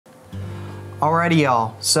Alrighty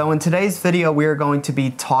y'all, so in today's video we are going to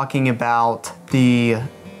be talking about the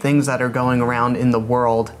things that are going around in the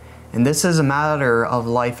world, and this is a matter of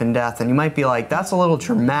life and death. And you might be like, that's a little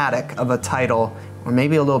dramatic of a title, or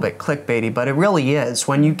maybe a little bit clickbaity, but it really is.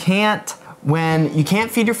 When you can't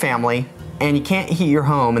feed your family, and you can't heat your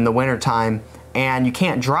home in the wintertime, and you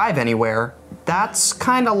can't drive anywhere, that's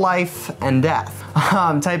kind of life and death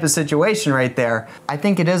type of situation right there. I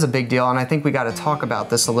think it is a big deal, and I think we got to talk about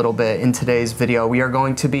this a little bit in today's video. We are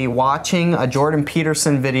going to be watching a Jordan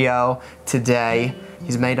Peterson video today.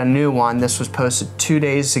 He's made a new one. This was posted 2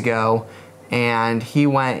 days ago, and he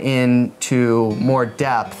went into more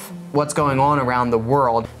depth what's going on around the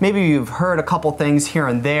world. Maybe you've heard a couple things here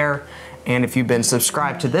and there, and if you've been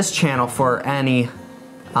subscribed to this channel for any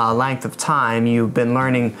length of time, you've been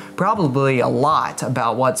learning probably a lot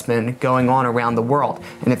about what's been going on around the world.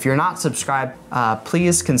 And if you're not subscribed,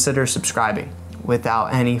 please consider subscribing.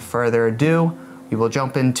 Without any further ado, we will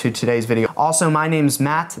jump into today's video. Also, my name's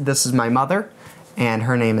Matt. This is my mother, and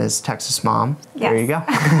her name is Texas Mom. Yes. There you go.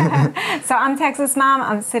 So I'm Texas Mom.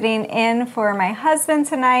 I'm sitting in for my husband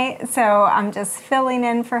tonight, so I'm just filling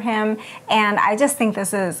in for him. And I just think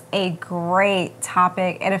this is a great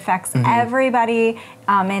topic. It affects everybody,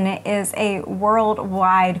 and it is a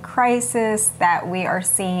worldwide crisis that we are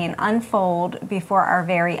seeing unfold before our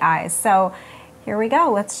very eyes. So here we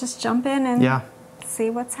go. Let's just jump in and see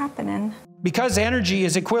what's happening. Because energy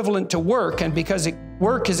is equivalent to work, and because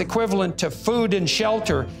work is equivalent to food and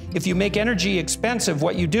shelter, if you make energy expensive,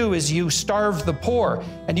 what you do is you starve the poor.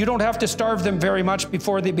 And you don't have to starve them very much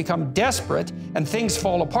before they become desperate and things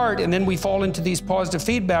fall apart, and then we fall into these positive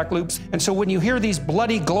feedback loops. And so when you hear these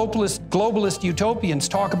bloody globalist utopians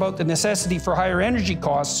talk about the necessity for higher energy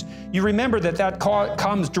costs, you remember that that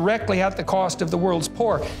comes directly at the cost of the world's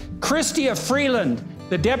poor. Chrystia Freeland,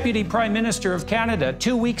 the Deputy Prime Minister of Canada,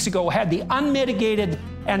 2 weeks ago had the unmitigated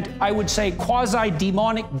and I would say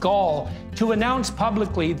quasi-demonic gall to announce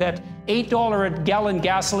publicly that $8 a gallon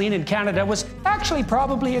gasoline in Canada was actually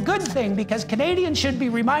probably a good thing, because Canadians should be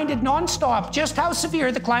reminded nonstop just how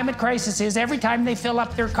severe the climate crisis is every time they fill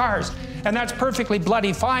up their cars. And that's perfectly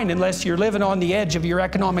bloody fine unless you're living on the edge of your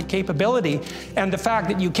economic capability, and the fact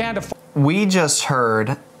that you can't afford. We just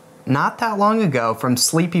heard not that long ago from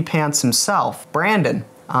Sleepy Pants himself, Brandon.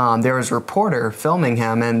 There was a reporter filming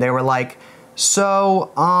him, and they were like,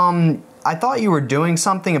 so I thought you were doing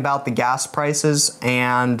something about the gas prices,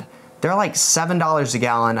 and they're like $7 a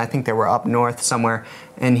gallon. I think they were up north somewhere.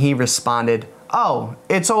 And he responded, oh,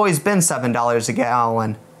 it's always been $7 a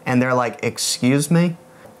gallon. And they're like, excuse me?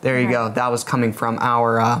 There you go. That was coming from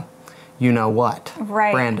our you know what,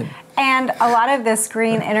 Brandon. And a lot of this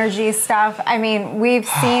green energy stuff, I mean, we've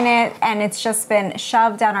seen it, and it's just been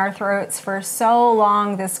shoved down our throats for so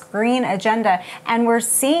long, this green agenda. And we're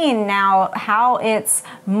seeing now how it's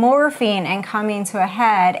morphing and coming to a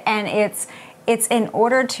head, and it's in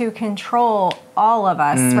order to control all of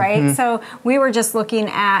us, right? So we were just looking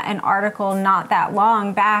at an article not that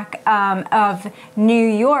long back of New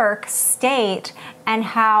York State and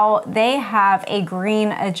how they have a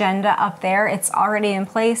green agenda up there. It's already in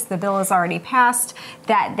place. The bill is already passed,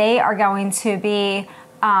 that they are going to be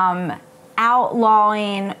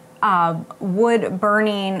outlawing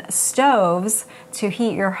wood-burning stoves to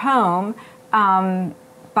heat your home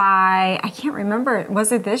by, I can't remember,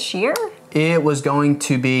 was it this year? It was going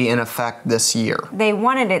to be in effect this year. They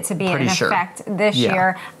wanted it to be in effect this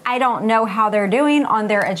year. I don't know how they're doing on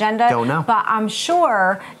their agenda. Don't know. But I'm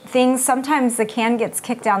sure things, sometimes the can gets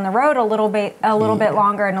kicked down the road a little bit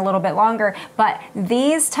longer and a little bit longer. But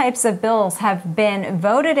these types of bills have been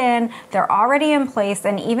voted in, they're already in place,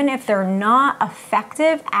 and even if they're not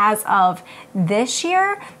effective as of this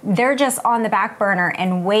year, they're just on the back burner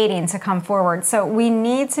and waiting to come forward. So we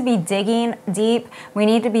need to be digging deep. We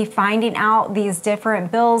need to be finding out these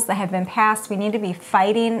different bills that have been passed. We need to be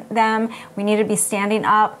fighting them. We need to be standing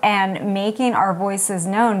up and making our voices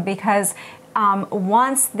known, because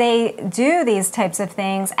once they do these types of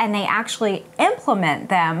things and they actually implement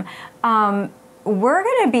them, we're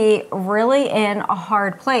going to be really in a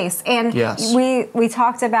hard place. And we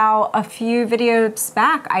talked about a few videos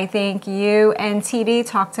back, I think you and TD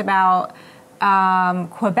talked about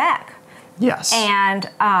Quebec. Yes.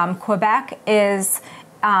 And Quebec is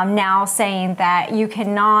now saying that you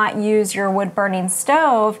cannot use your wood-burning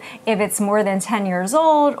stove if it's more than 10 years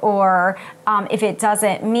old, or if it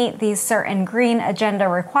doesn't meet these certain green agenda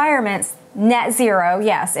requirements. net zero,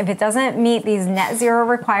 yes. If it doesn't meet these net zero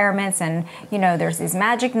requirements, and you know, there's these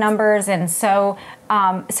magic numbers, and so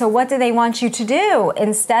what do they want you to do?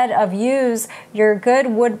 Instead of use your good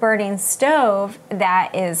wood burning stove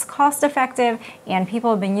that is cost effective and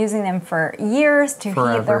people have been using them for years to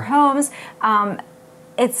heat their homes.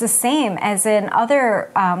 It's the same as in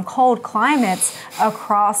other cold climates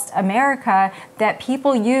across America, that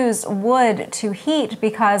people use wood to heat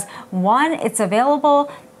because, one, it's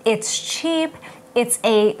available, it's cheap, it's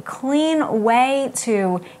a clean way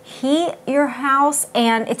to heat your house,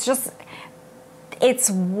 and it's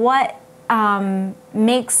what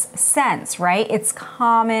makes sense, right? It's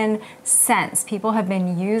common sense. People have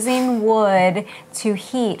been using wood to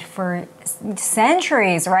heat for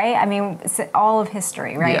centuries, right? I mean, all of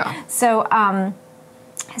history, right? Yeah.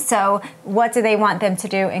 So what do they want them to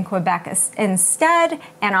do in Quebec instead?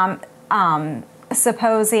 And I'm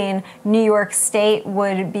supposing New York State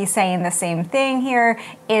would be saying the same thing here,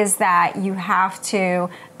 is that you have to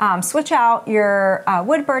switch out your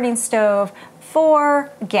wood burning stove for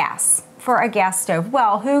gas, for a gas stove.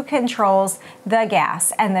 Well, who controls the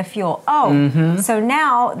gas and the fuel? Oh, so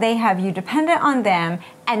now they have you dependent on them,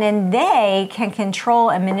 and then they can control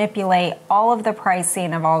and manipulate all of the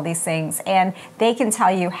pricing of all these things, and they can tell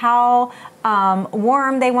you how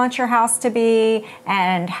warm they want your house to be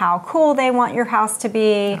and how cool they want your house to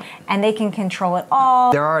be, and they can control it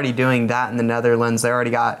all. They're already doing that in the Netherlands. They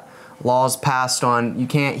already got laws passed on you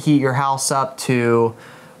can't heat your house up to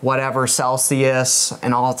whatever Celsius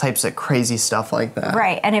and all types of crazy stuff like that.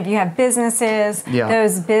 Right, and if you have businesses,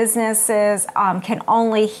 those businesses can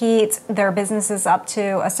only heat their businesses up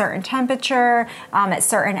to a certain temperature at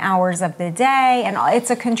certain hours of the day, and it's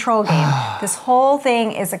a control game. This whole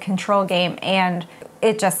thing is a control game, and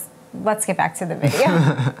it just, let's get back to the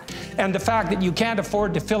video. And the fact that you can't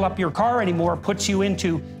afford to fill up your car anymore puts you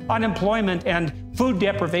into unemployment and food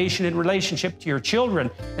deprivation in relationship to your children,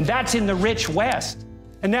 and that's in the rich West.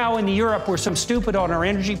 And now in Europe, we're so stupid on our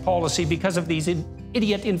energy policy because of these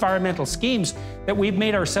idiot environmental schemes that we've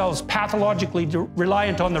made ourselves pathologically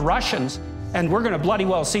reliant on the Russians. And we're going to bloody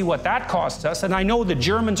well see what that costs us. And I know the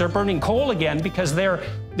Germans are burning coal again because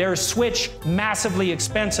their switch, massively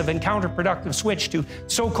expensive and counterproductive switch to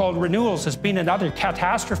so-called renewals, has been another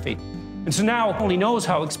catastrophe. And so now only knows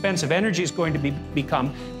how expensive energy is going to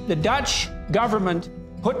become. The Dutch government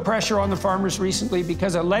put pressure on the farmers recently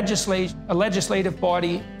because a legislative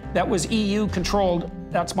body that was EU controlled,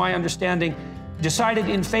 that's my understanding, decided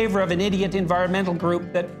in favor of an idiot environmental group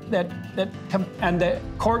and the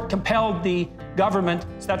court compelled the government,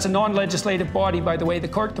 so that's a non-legislative body, by the way, the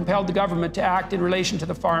court compelled the government to act in relation to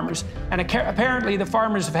the farmers. And apparently the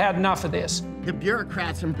farmers have had enough of this. The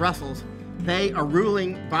bureaucrats in Brussels, they are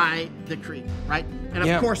ruling by decree, right? And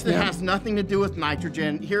of course it has nothing to do with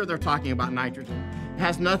nitrogen. Here they're talking about nitrogen. It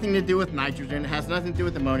has nothing to do with nitrogen. It has nothing to do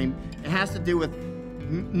with ammonium. It has to do with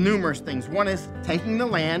numerous things. One is taking the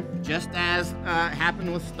land, just as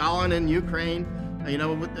happened with Stalin in Ukraine, you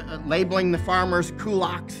know, with labeling the farmers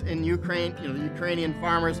kulaks in Ukraine, you know, the Ukrainian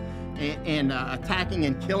farmers, and attacking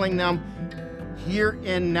and killing them. Here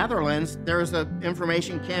in Netherlands, there's an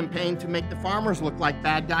information campaign to make the farmers look like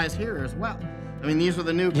bad guys here as well. I mean, these are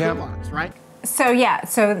the new kulaks, right? So yeah,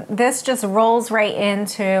 so this just rolls right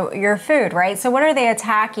into your food, right? So what are they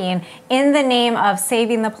attacking in the name of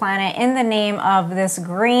saving the planet, in the name of this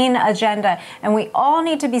green agenda? And we all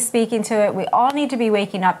need to be speaking to it. We all need to be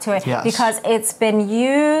waking up to it because it's been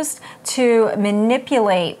used to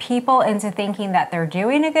manipulate people into thinking that they're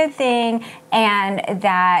doing a good thing and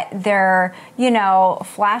that they're, you know,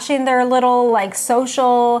 flashing their little like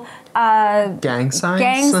social gang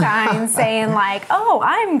signs saying like, oh,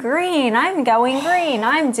 I'm green, I'm going green,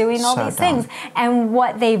 I'm doing all these things. And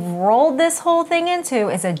what they've rolled this whole thing into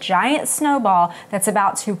is a giant snowball that's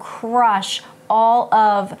about to crush all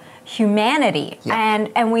of humanity.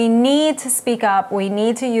 And we need to speak up. We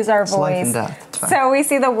need to use our voice. Life and death. So we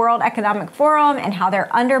see the World Economic Forum and how they're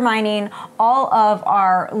undermining all of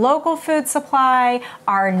our local food supply,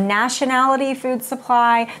 our nationality food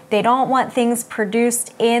supply. They don't want things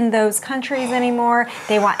produced in those countries anymore.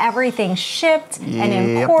 They want everything shipped and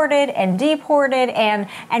imported and deported.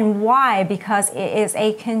 And why? Because it is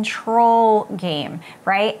a control game,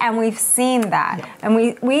 right? And we've seen that. And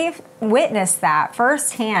we've witnessed that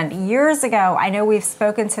firsthand years ago. I know we've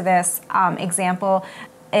spoken to this example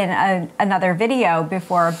in another video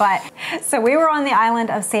before, but so we were on the island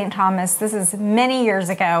of St. Thomas. This is many years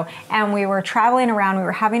ago, and we were traveling around. We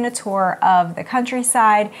were having a tour of the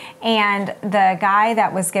countryside, and the guy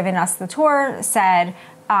that was giving us the tour said,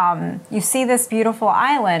 you see this beautiful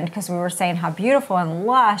island, because we were saying how beautiful and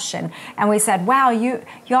lush, and we said, wow,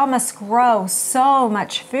 y'all must grow so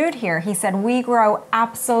much food here. He said, we grow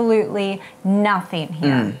absolutely nothing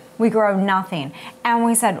here. We grow nothing. And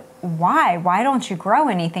we said, why? Why don't you grow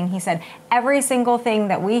anything? He said, every single thing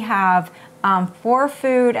that we have for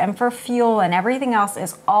food and for fuel and everything else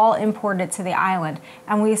is all imported to the island.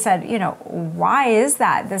 And we said, you know, why is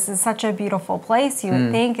that? This is such a beautiful place. You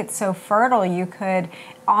would think it's so fertile. You could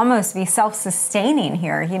almost be self-sustaining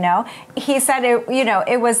here, you know? He said,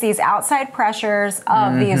 it was these outside pressures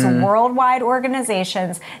of these worldwide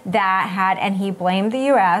organizations that had, and he blamed the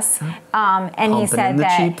U.S., and he said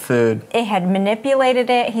that cheap food. It had manipulated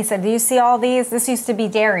it. He said, do you see all these? This used to be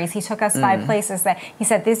dairies. He took us by places that, he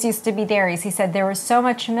said, this used to be dairies. He said there was so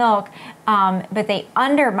much milk, but they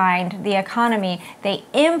undermined the economy. They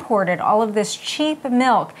imported all of this cheap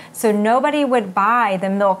milk, so nobody would buy the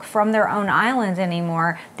milk from their own island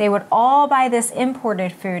anymore. They would all buy this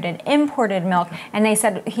imported food and imported milk. And they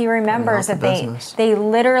said, he remembers that they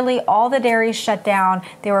literally, all the dairies shut down.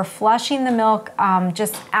 They were flushing the milk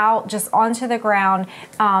just onto the ground,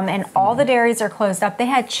 and all the dairies are closed up. They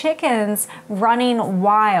had chickens running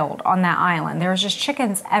wild on that island. There was just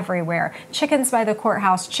chickens everywhere. Chickens by the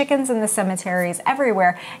courthouse, chickens in the cemeteries,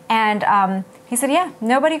 everywhere. And he said, yeah,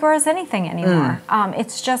 nobody grows anything anymore.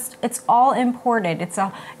 It's all imported. It's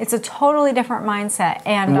a totally different mindset.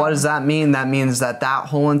 And what does that mean? That means that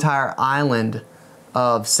whole entire island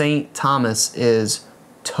of St. Thomas is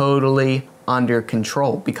totally under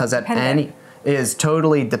control, because is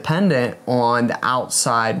totally dependent on the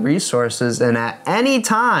outside resources, and at any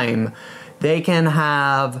time they can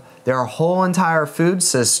have their whole entire food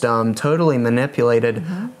system totally manipulated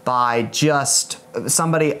by just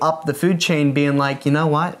somebody up the food chain being like, you know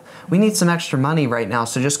what, we need some extra money right now,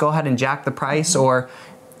 so just go ahead and jack the price, or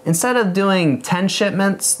instead of doing 10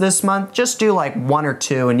 shipments this month, just do like 1 or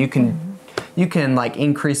 2, and you can like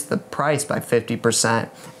increase the price by 50%,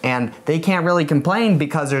 and they can't really complain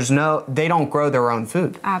because they don't grow their own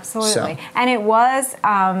food. Absolutely. So. And it was,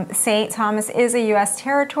 St. Thomas is a U.S.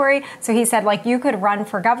 territory, so he said, like, you could run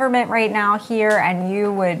for government right now here and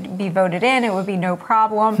you would be voted in, it would be no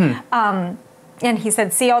problem. And he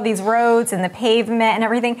said, see all these roads and the pavement and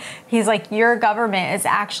everything? He's like, your government is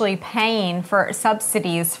actually paying for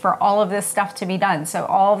subsidies for all of this stuff to be done. So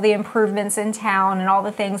all of the improvements in town and all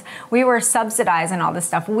the things, we were subsidizing all this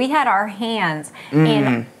stuff. We had our hands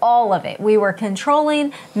in all of it. We were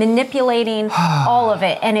controlling, manipulating all of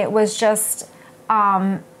it. And it was just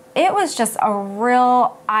a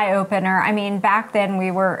real eye-opener. I mean, back then we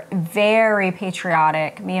were very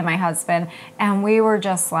patriotic, me and my husband, and we were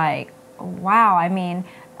just like, wow, I mean,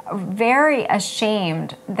 very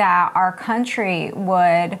ashamed that our country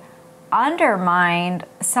would undermine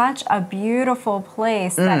such a beautiful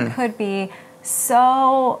place that could be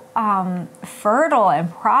so fertile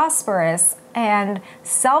and prosperous and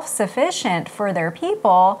self-sufficient for their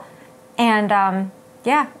people. And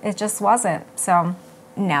yeah, it just wasn't. So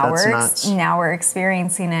now we're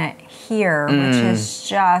experiencing it here, which is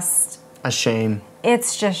just a shame.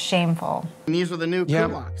 It's just shameful. And these are the new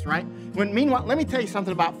kulaks, right? Meanwhile, let me tell you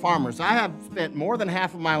something about farmers. I have spent more than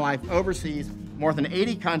half of my life overseas, more than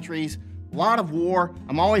 80 countries, a lot of war.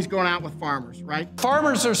 I'm always going out with farmers, right?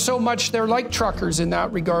 Farmers are so much, they're like truckers in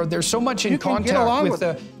that regard. They're so much in contact with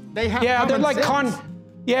the... They have they're like sense.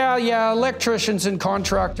 electricians and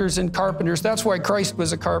contractors and carpenters. That's why Christ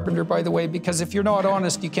was a carpenter, by the way, because if you're not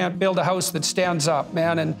honest, you can't build a house that stands up,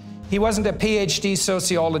 man. And he wasn't a PhD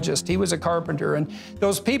sociologist, he was a carpenter. And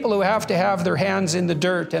those people who have to have their hands in the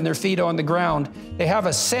dirt and their feet on the ground, they have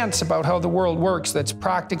a sense about how the world works that's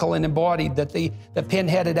practical and embodied that the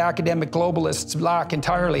pin-headed academic globalists lack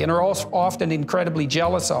entirely and are also often incredibly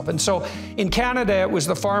jealous of. And so in Canada, it was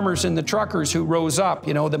the farmers and the truckers who rose up,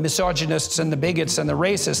 you know, the misogynists and the bigots and the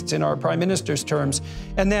racists in our Prime Minister's terms.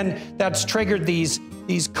 And then that's triggered these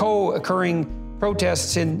co-occurring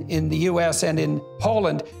protests in the US and in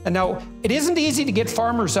Holland. And now, it isn't easy to get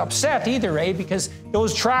farmers upset either, because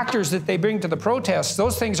those tractors that they bring to the protests,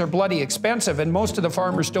 those things are bloody expensive, and most of the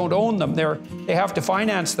farmers don't own them. They have to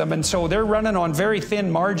finance them, and so they're running on very thin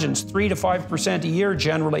margins, 3 to 5% a year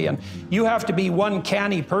generally, and you have to be one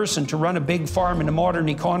canny person to run a big farm in a modern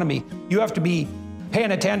economy. You have to be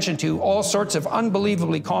paying attention to all sorts of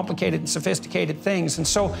unbelievably complicated and sophisticated things. And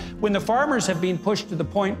so when the farmers have been pushed to the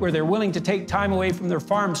point where they're willing to take time away from their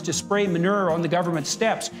farms to spray manure on the government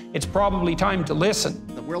steps, it's probably time to listen.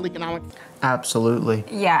 The World Economic Absolutely.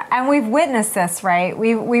 Yeah, and we've witnessed this, right?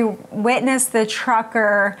 We witnessed the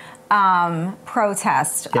trucker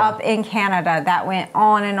protest up in Canada that went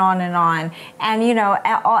on and on and on. And, you know,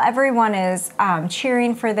 everyone is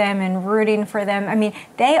cheering for them and rooting for them. I mean,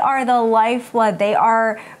 they are the lifeblood. They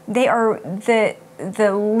are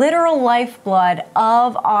the literal lifeblood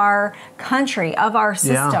of our country, of our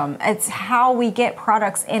system. Yeah. It's how we get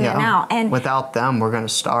products in and out. And without them, we're going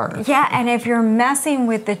to starve. Yeah, and if you're messing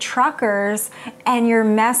with the truckers and you're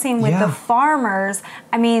messing with the farmers,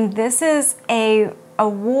 I mean, this is a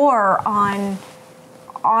war on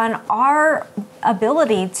our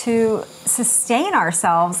ability to sustain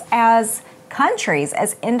ourselves as countries,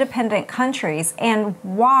 as independent countries. And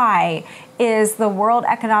why is the World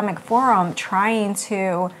Economic Forum trying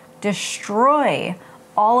to destroy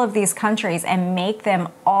all of these countries and make them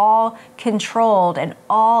all controlled and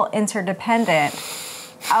all interdependent?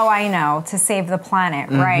 Oh, I know, to save the planet,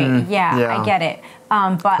 right? Yeah, I get it.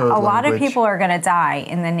 But a lot of people are going to die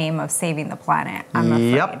in the name of saving the planet, I'm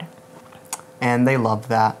afraid. Yep. And they love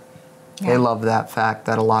that. Yeah. They love that fact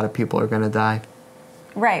that a lot of people are going to die.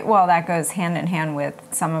 Right. Well, that goes hand in hand with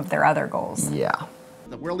some of their other goals. Yeah.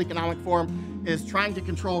 The World Economic Forum is trying to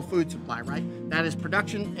control food supply, right? That is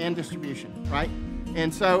production and distribution, right?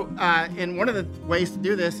 And so, and one of the ways to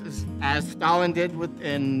do this is, as Stalin did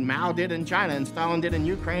and Mao did in China, and Stalin did in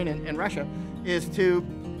Ukraine and Russia, is to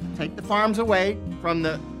take the farms away from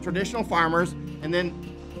the traditional farmers and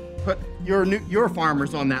then put your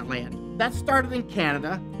farmers on that land. That started in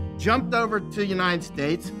Canada, jumped over to the United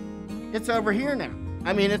States. It's over here now.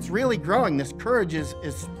 I mean, it's really growing. This courage is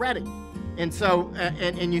spreading. And so,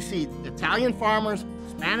 and you see Italian farmers,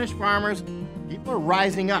 Spanish farmers, people are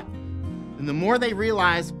rising up. And the more they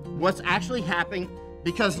realize what's actually happening,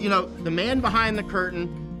 because, you know, the man behind the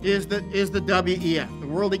curtain is the WEF, the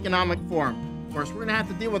World Economic Forum. Of course, we're gonna have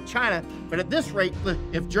to deal with China, but at this rate, look,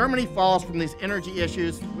 if Germany falls from these energy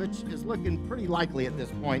issues, which is looking pretty likely at this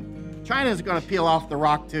point, China is gonna peel off the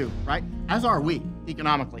rock too, right? As are we,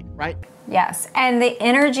 economically, right? Yes, and the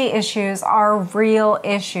energy issues are real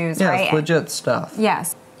issues, right? Yeah, it's legit stuff.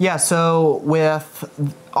 Yes. Yeah, so with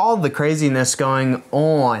all the craziness going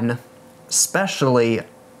on, especially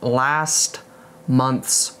last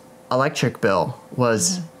month's electric bill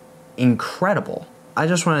was incredible. I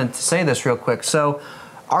just wanted to say this real quick. So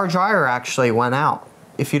our dryer actually went out.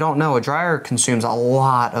 If you don't know, a dryer consumes a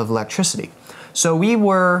lot of electricity. So we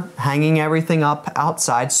were hanging everything up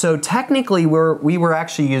outside. So technically we were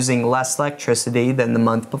actually using less electricity than the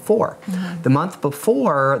month before. The month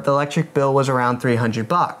before, the electric bill was around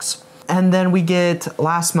 $300. And then we get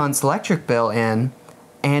last month's electric bill in,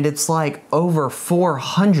 and it's like over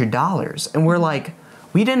 $400. And we're like,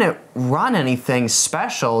 we didn't run anything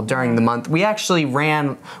special during the month. We actually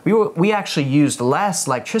we actually used less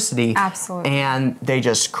electricity. Absolutely. And they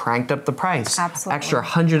just cranked up the price. Absolutely. Extra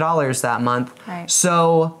 $100 that month. Right.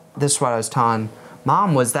 So this is what I was telling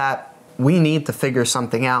Mom, was that we need to figure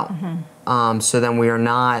something out. So then we are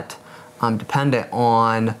not dependent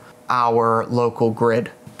on our local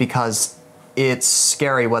grid, because it's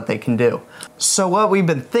scary what they can do. So what we've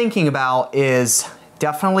been thinking about is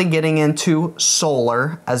definitely getting into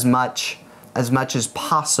solar as much as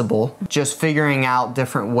possible, just figuring out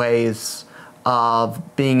different ways of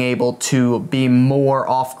being able to be more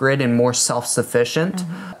off-grid and more self-sufficient.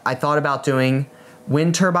 I thought about doing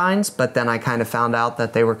wind turbines, but then I kind of found out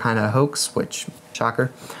that they were kind of a hoax, which,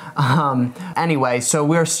 shocker. Anyway, so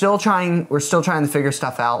we're still trying to figure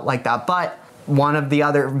stuff out like that. But one of the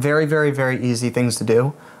other very, very, very easy things to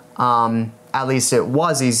do, at least it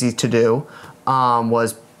was easy to do,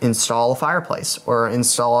 was install a fireplace or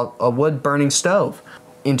install a wood burning stove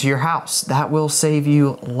into your house. That will save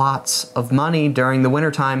you lots of money during the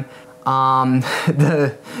wintertime.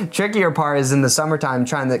 The trickier part is in the summertime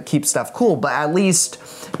trying to keep stuff cool, but at least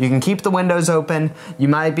you can keep the windows open. You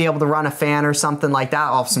might be able to run a fan or something like that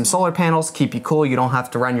off some solar panels, keep you cool. You don't have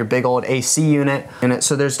to run your big old AC unit in it.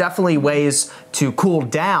 So there's definitely ways to cool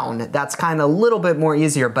down. That's kind of a little bit more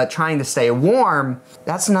easier, but trying to stay warm,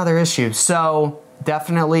 that's another issue. So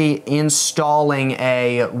definitely installing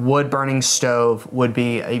a wood burning stove would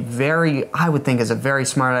be I would think is a very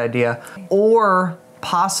smart idea. Or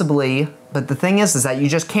possibly, but the thing is that you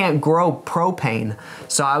just can't grow propane.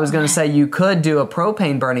 So I was gonna say you could do a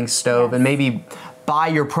propane burning stove and maybe buy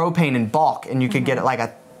your propane in bulk, and you could get it like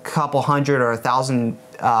a couple hundred or 1,000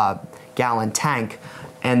 gallon tank.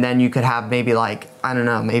 And then you could have maybe like, I don't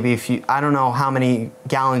know, maybe I don't know how many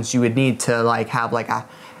gallons you would need to like have like a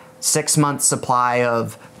 6-month supply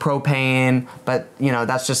of propane, but you know,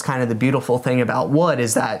 that's just kind of the beautiful thing about wood,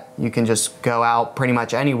 is that you can just go out pretty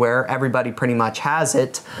much anywhere. Everybody pretty much has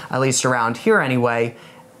it, at least around here anyway,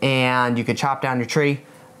 and you could chop down your tree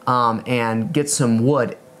and get some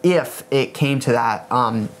wood if it came to that.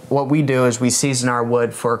 What we do is we season our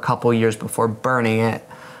wood for a couple years before burning it,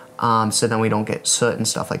 so then we don't get soot and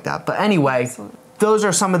stuff like that. But anyway, absolutely. Those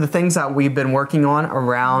are some of the things that we've been working on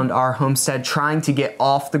around our homestead, trying to get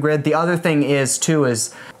off the grid. The other thing is too,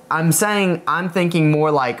 is I'm thinking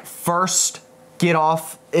more like, first, get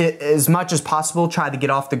off it as much as possible, try to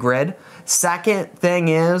get off the grid. Second thing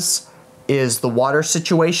is the water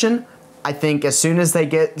situation. I think as soon as they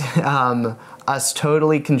get us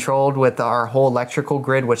totally controlled with our whole electrical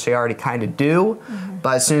grid, which they already kind of do,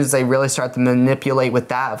 but as soon as they really start to manipulate with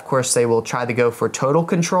that, of course they will try to go for total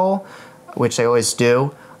control, which they always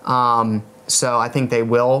do. So I think they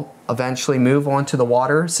will eventually move on to the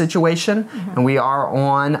water situation. And we are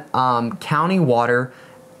on county water.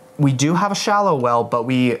 We do have a shallow well, but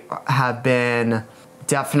we have been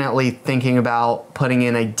definitely thinking about putting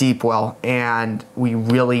in a deep well, and we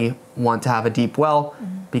really want to have a deep well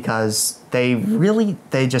because they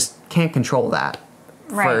just can't control that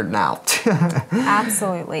for now.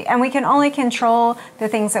 Absolutely. And we can only control the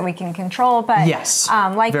things that we can control. But yes,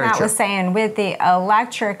 like Matt was saying, with the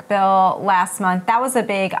electric bill last month, that was a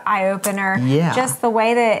big eye-opener. Yeah. Just the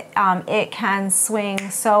way that it can swing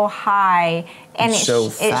so high, and it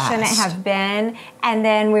shouldn't have been. And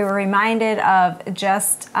then we were reminded of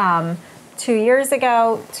just 2 years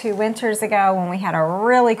ago, 2 winters ago, when we had a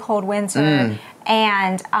really cold winter.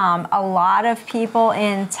 And a lot of people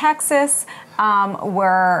in Texas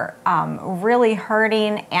were really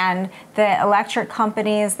hurting, and the electric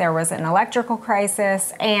companies, there was an electrical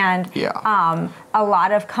crisis, and a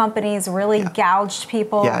lot of companies really gouged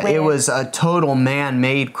people. Yeah, it was a total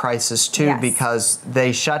man-made crisis too, because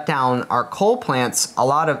they shut down our coal plants,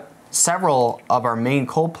 several of our main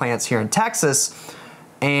coal plants here in Texas,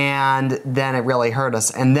 and then it really hurt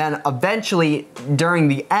us. And then eventually, during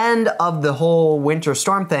the end of the whole winter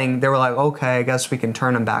storm thing, they were like, okay, I guess we can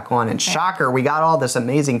turn them back on. And shocker, we got all this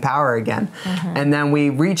amazing power again. And then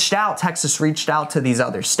Texas reached out to these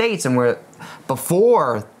other states, and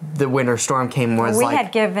before the winter storm came, we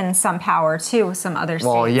had given some power to some other states.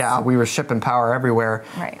 Well, yeah, we were shipping power everywhere.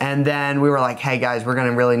 And then we were like, hey guys, we're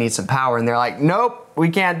gonna really need some power. And they're like, nope, we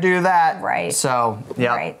can't do that. So,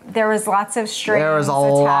 there was lots of strings. There was a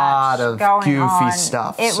lot of goofy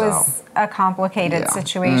stuff. It was a complicated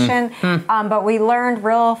situation. But we learned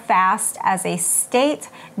real fast as a state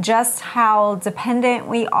just how dependent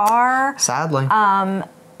we are. Sadly.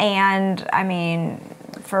 And I mean,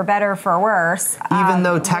 for better or for worse. Even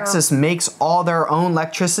though Texas makes all their own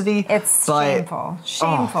electricity. It's shameful.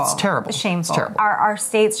 Shameful. It's terrible. Shameful. It's terrible. Our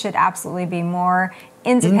states should absolutely be more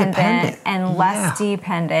independent and less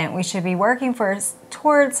dependent. We should be working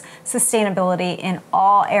towards sustainability in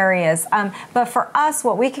all areas. But for us,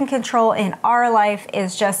 what we can control in our life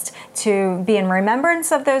is just to be in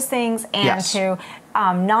remembrance of those things, and to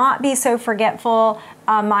not be so forgetful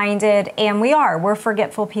minded. And we're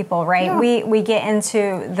forgetful people, right? We get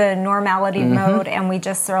into the normality mode, and we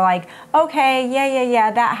just are like, okay,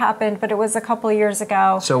 yeah, that happened, but it was a couple years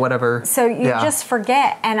ago. So whatever. So you just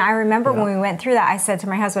forget. And I remember when we went through that, I said to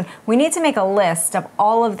my husband, we need to make a list of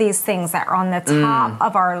all of these things that are on the top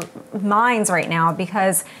of our minds right now,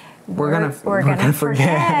 because we're gonna forget.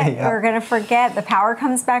 We're gonna forget. The power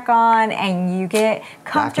comes back on, and you get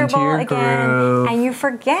comfortable again, and you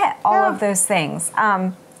forget all of those things.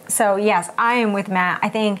 So yes, I am with Matt. I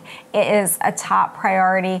think it is a top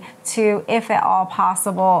priority to, if at all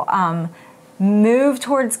possible, move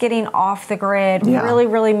towards getting off the grid.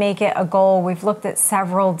 Really make it a goal. We've looked at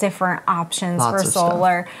several different options for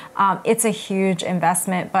solar. It's a huge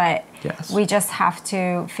investment, but we just have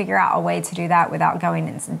to figure out a way to do that without going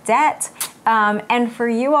into debt. And for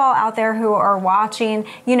you all out there who are watching,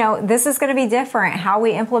 this is going to be different. How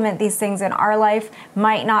we implement these things in our life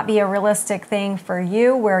might not be a realistic thing for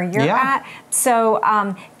you where you're at.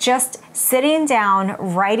 So just sitting down,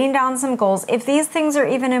 writing down some goals. If these things are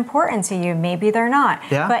even important to you, maybe they're not.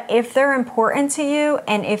 But if they're important to you,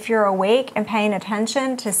 and if you're awake and paying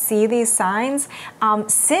attention to see these signs,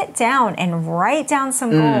 sit down and write down some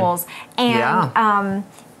goals, and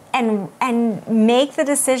make the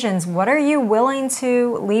decisions. What are you willing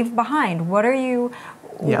to leave behind? What are you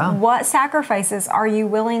Yeah. What sacrifices are you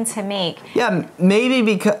willing to make? Yeah, maybe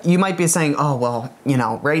because you might be saying, oh, well, you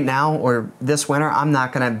know, right now or this winter, I'm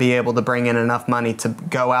not going to be able to bring in enough money to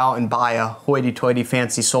go out and buy a hoity-toity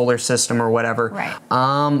fancy solar system or whatever. Right.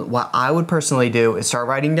 What I would personally do is start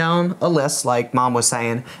writing down a list, like Mom was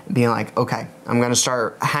saying, being like, okay, I'm going to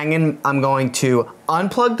start hanging, I'm going to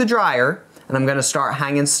unplug the dryer, and I'm gonna start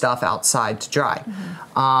hanging stuff outside to dry.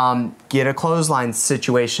 Get a clothesline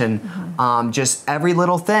situation, just every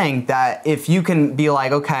little thing that if you can be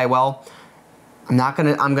like, okay, well, I'm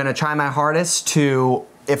gonna try my hardest to,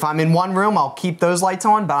 if I'm in one room, I'll keep those lights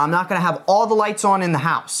on, but I'm not gonna have all the lights on in the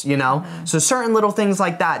house, you know? So certain little things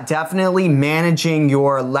like that, definitely managing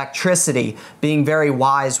your electricity, being very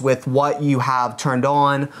wise with what you have turned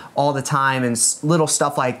on all the time and little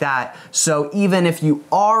stuff like that. So even if you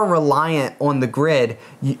are reliant on the grid,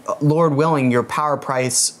 Lord willing, your power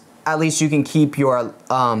price, at least you can keep your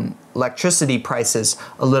electricity prices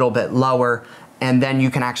a little bit lower, and then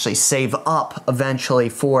you can actually save up eventually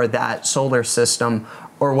for that solar system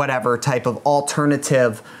or whatever type of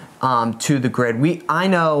alternative to the grid. I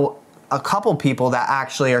know a couple people that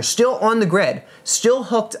actually are still on the grid, still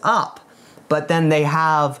hooked up, but then they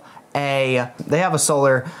have a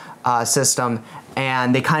solar system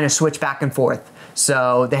and they kind of switch back and forth.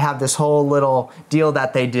 So they have this whole little deal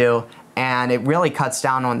that they do, and it really cuts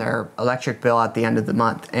down on their electric bill at the end of the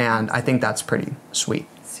month. And I think that's pretty sweet.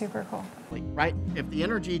 Super cool. Right? If the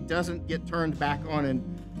energy doesn't get turned back on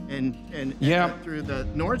and through the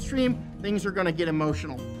Nord Stream, things are going to get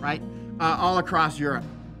emotional, right? All across Europe,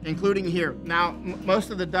 including here. Now, most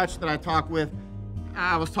of the Dutch that I talk with,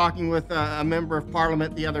 I was talking with a member of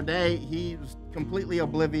parliament the other day. He was completely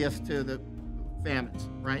oblivious to the famines,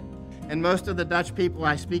 right? And most of the Dutch people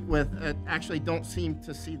I speak with actually don't seem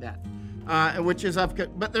to see that, which is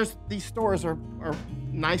but these stores are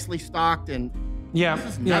nicely stocked, and this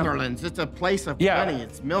is Netherlands. It's a place of plenty.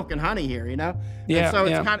 It's milk and honey here, you know? Yeah, and so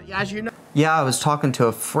it's kind of, as you know. Yeah, I was talking to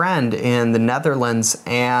a friend in the Netherlands,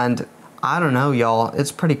 and I don't know, y'all,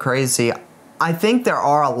 it's pretty crazy. I think there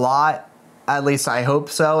are a lot, at least I hope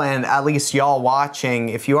so, and at least y'all watching,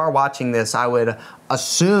 if you are watching this, I would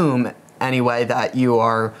assume anyway that you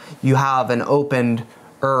have an opened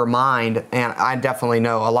mind, and I definitely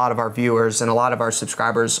know a lot of our viewers and a lot of our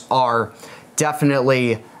subscribers are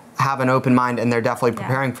definitely have an open mind, and they're definitely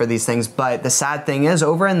preparing for these things. But the sad thing is,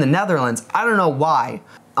 over in the Netherlands, I don't know why,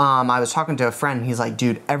 I was talking to a friend, and he's like,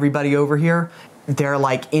 dude, everybody over here, they're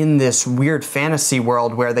like in this weird fantasy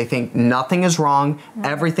world where they think nothing is wrong,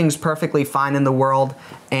 everything's perfectly fine in the world,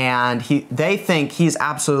 and they think he's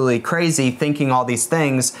absolutely crazy thinking all these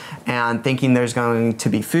things and thinking there's going to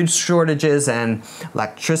be food shortages and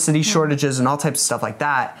electricity shortages and all types of stuff like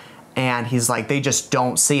that. And he's like, they just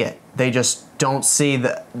don't see it. They just don't see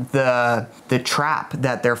the trap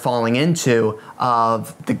that they're falling into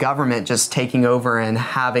of the government just taking over and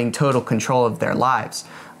having total control of their lives.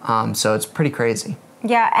 So it's pretty crazy.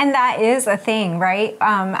 Yeah, and that is a thing, right?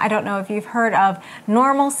 I don't know if you've heard of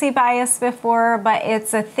normalcy bias before, but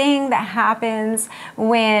it's a thing that happens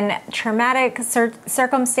when traumatic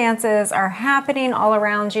circumstances are happening all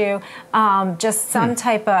around you. Just some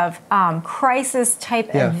type of crisis type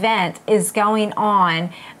event is going on.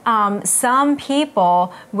 Some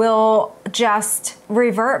people will just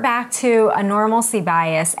revert back to a normalcy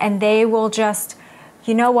bias, and they will just,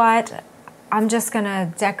 you know what? I'm just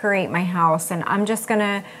gonna decorate my house, and I'm just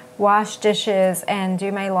gonna wash dishes and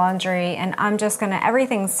do my laundry, and I'm just gonna,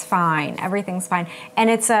 everything's fine, everything's fine. And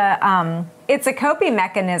it's a coping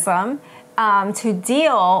mechanism to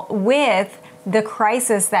deal with the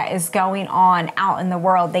crisis that is going on out in the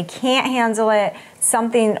world. They can't handle it.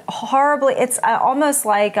 Something horribly, it's almost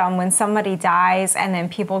like when somebody dies and then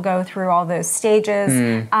people go through all those stages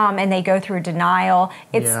and they go through denial.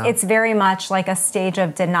 It's very much like a stage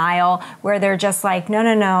of denial where they're just like,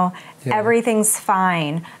 no, everything's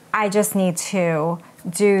fine. I just need to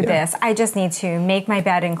do this. I just need to make my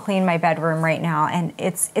bed and clean my bedroom right now, and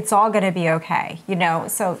it's all gonna be okay, you know?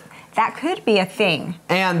 So that could be a thing.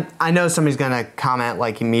 And I know somebody's gonna comment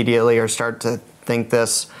like immediately or start to think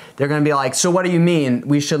this. They're gonna be like, so what do you mean?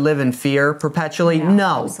 We should live in fear perpetually?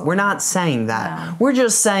 No, we're not saying that. No. We're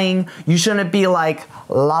just saying you shouldn't be like,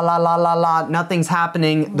 la la la la la, nothing's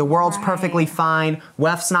happening, the world's perfectly fine,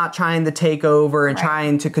 WEF's not trying to take over and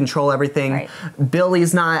trying to control everything.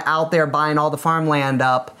 Billy's not out there buying all the farmland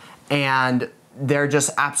up, and they're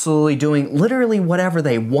just absolutely doing literally whatever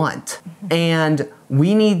they want. And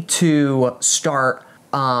we need to start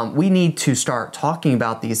talking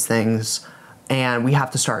about these things, and we have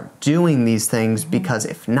to start doing these things, because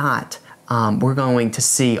if not, we're going to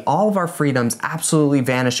see all of our freedoms absolutely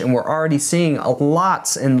vanish, and we're already seeing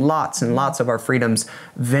lots and lots and lots of our freedoms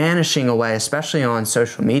vanishing away, especially on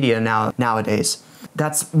social media nowadays.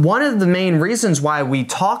 That's one of the main reasons why we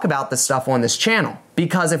talk about this stuff on this channel,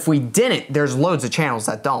 because if we didn't, there's loads of channels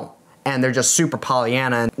that don't, and they're just super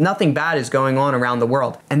Pollyanna, and nothing bad is going on around the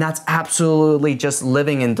world. And that's absolutely just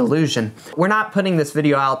living in delusion. We're not putting this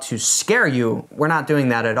video out to scare you. We're not doing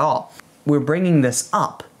that at all. We're bringing this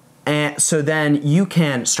up, and so then you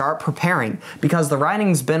can start preparing, because the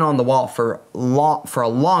writing's been on the wall for a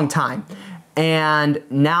long time, and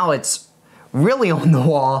now it's really on the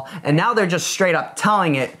wall, and now they're just straight up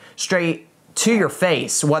telling it straight to your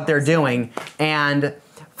face what they're doing. And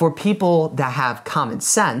for people that have common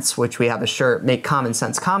sense, which we have a shirt, Make Common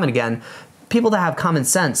Sense Common Again, people that have common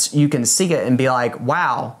sense, you can see it and be like,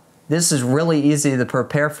 wow, this is really easy to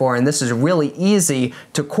prepare for, and this is really easy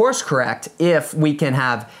to course correct if we can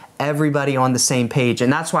have everybody on the same page.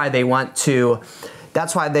 And that's why they want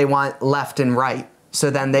left and right, so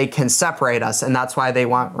then they can separate us. And that's why they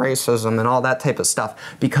want racism and all that type of stuff,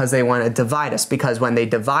 because they want to divide us. Because when they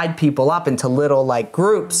divide people up into little like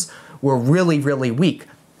groups, we're really, really weak.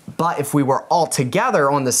 But if we were all together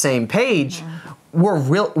on the same page,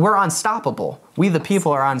 we're unstoppable. We the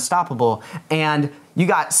people are unstoppable. And you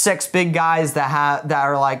got 6 big guys that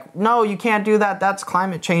are like, no, you can't do that. That's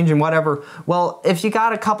climate change and whatever. Well, if you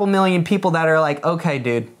got a couple million people that are like, okay,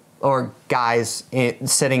 dude, or guys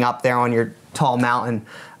sitting up there on your tall mountain,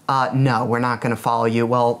 no, we're not going to follow you.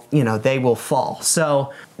 Well, you know, they will fall.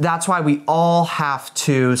 So that's why we all have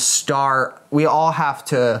to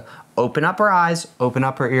open up our eyes, open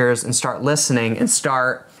up our ears, and start listening, and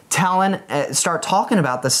start talking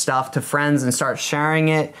about this stuff to friends, and start sharing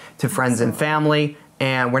it to friends and family.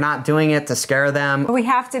 And we're not doing it to scare them. We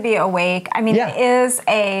have to be awake. I mean, it is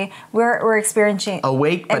we're experiencing...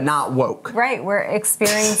 Awake, but not woke. Right, we're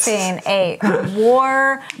experiencing a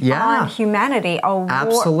war on humanity,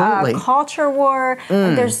 a culture war.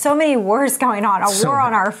 There's so many wars going on. A war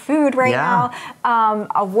on our food right now,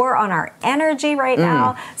 a war on our energy right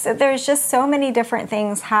now. So there's just so many different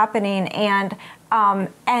things happening, and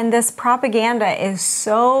this propaganda is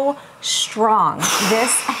so strong.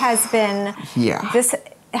 This has been this.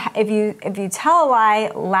 If you tell a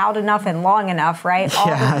lie loud enough and long enough, right, all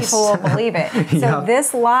the people will believe it. So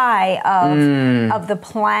this lie of the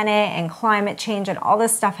planet and climate change and all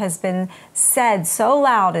this stuff has been said so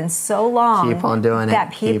loud and so long. Keep on doing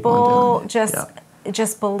that people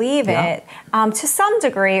just believe it to some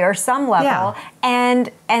degree or some level, and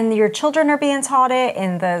your children are being taught it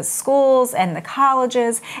in the schools and the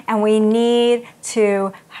colleges, and we need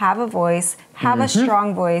to have a voice, have a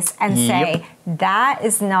strong voice, and say that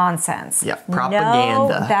is nonsense.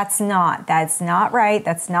 Propaganda. No, that's not right.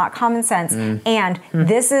 That's not common sense. And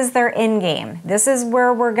this is their end game. This is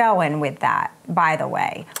where we're going with that. By the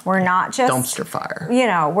way, we're not just dumpster fire. You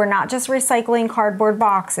know, we're not just recycling cardboard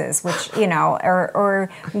boxes, which, you know, or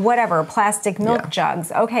whatever, plastic milk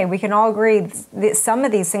jugs. Okay, we can all agree that some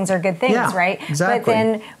of these things are good things, right? Exactly. But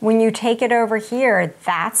then when you take it over here,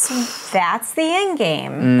 that's the end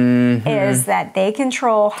game, is that they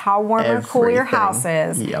control how warm or cool your house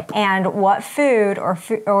is, and what food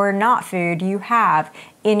or not food you have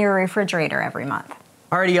in your refrigerator every month.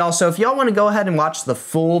 Alrighty, y'all, so if y'all want to go ahead and watch the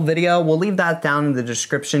full video, we'll leave that down in the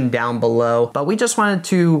description down below. But we just wanted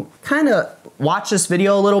to kind of watch this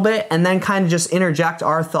video a little bit and then kind of just interject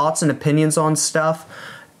our thoughts and opinions on stuff.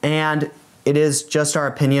 And it is just our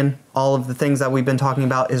opinion. All of the things that we've been talking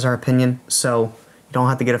about is our opinion. So you don't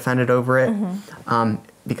have to get offended over it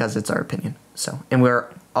because it's our opinion. So, and we're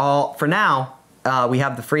all, for now, we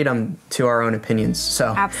have the freedom to our own opinions.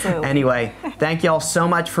 So anyway, thank y'all so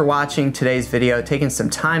much for watching today's video, taking some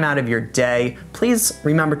time out of your day. Please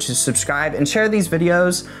remember to subscribe and share these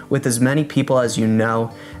videos with as many people as you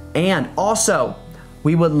know. And also,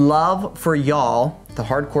 we would love for y'all, the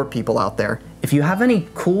hardcore people out there, if you have any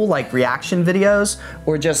cool like reaction videos,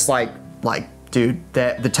 or just like dude,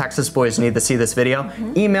 the Texas Boys need to see this video,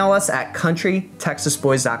 email us at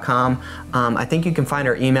countrytexasboys.com. I think you can find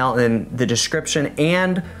our email in the description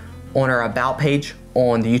and on our About page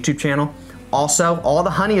on the YouTube channel. Also, all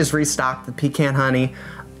the honey is restocked. The pecan honey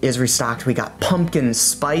is restocked. We got pumpkin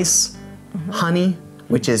spice honey,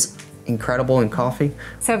 which is incredible in coffee.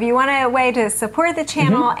 So if you want a way to support the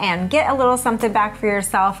channel and get a little something back for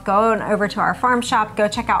yourself, go on over to our farm shop, go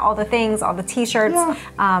check out all the things, all the t-shirts,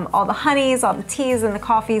 all the honeys, all the teas and the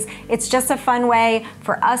coffees. It's just a fun way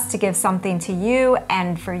for us to give something to you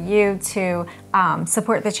and for you to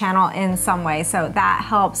support the channel in some way. So that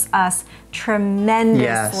helps us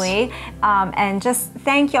tremendously. Yes. And just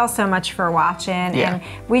thank y'all so much for watching. Yeah.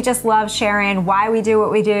 And we just love sharing why we do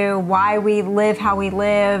what we do, why we live how we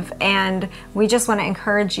live. And we just want to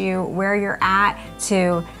encourage you where you're at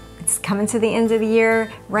to, it's coming to the end of the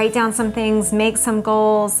year, write down some things, make some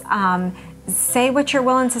goals, say what you're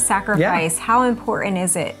willing to sacrifice. Yeah. How important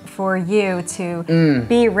is it for you to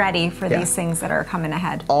be ready for these things that are coming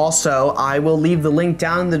ahead? Also, I will leave the link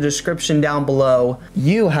down in the description down below.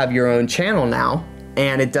 You have your own channel now,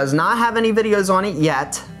 and it does not have any videos on it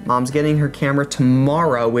yet. Mom's getting her camera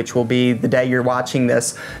tomorrow, which will be the day you're watching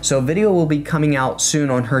this. So a video will be coming out soon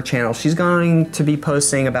on her channel. She's going to be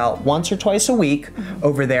posting about once or twice a week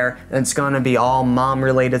over there, and it's going to be all mom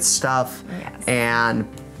related stuff and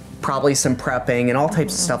probably some prepping and all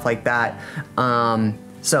types of stuff like that.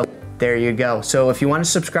 So there you go. So if you want to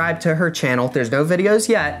subscribe to her channel, there's no videos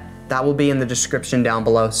yet. That will be in the description down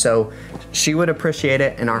below. So she would appreciate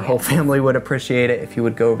it, and our whole family would appreciate it if you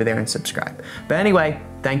would go over there and subscribe. But anyway,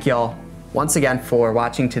 thank y'all once again for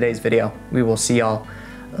watching today's video. We will see y'all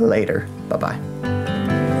later. Bye-bye.